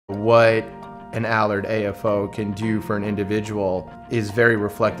What an Allard AFO can do for an individual is very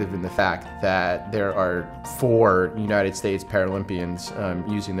reflective in the fact that there are 4 United States Paralympians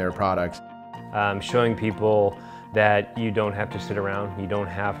using their products. Showing people that you don't have to sit around, you don't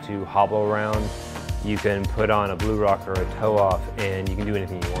have to hobble around, you can put on a blue rock or a toe off and you can do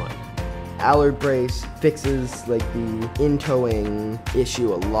anything you want. Allard brace fixes like the in-toeing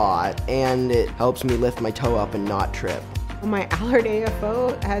issue a lot, and it helps me lift my toe up and not trip. My Allard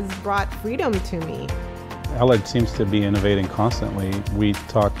AFO has brought freedom to me. Allard seems to be innovating constantly. We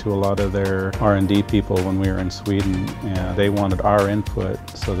talked to a lot of their R&D people when we were in Sweden, and they wanted our input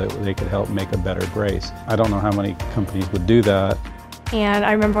so that they could help make a better brace. I don't know how many companies would do that. And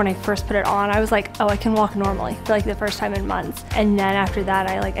I remember when I first put it on, I was like, oh, I can walk normally for like the first time in months. And then after that,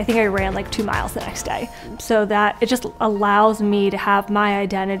 I think I ran like 2 miles the next day. So that it just allows me to have my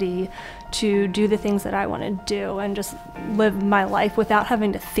identity to do the things that I want to do and just live my life without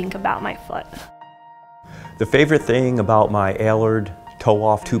having to think about my foot. The favorite thing about my Allard Toe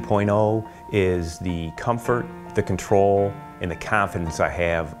Off 2.0 is the comfort, the control, and the confidence I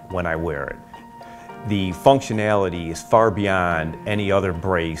have when I wear it. The functionality is far beyond any other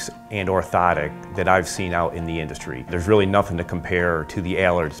brace and orthotic that I've seen out in the industry. There's really nothing to compare to the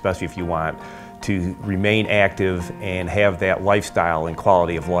Allard, especially if you want to remain active and have that lifestyle and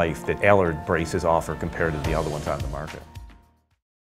quality of life that Allard braces offer compared to the other ones on the market.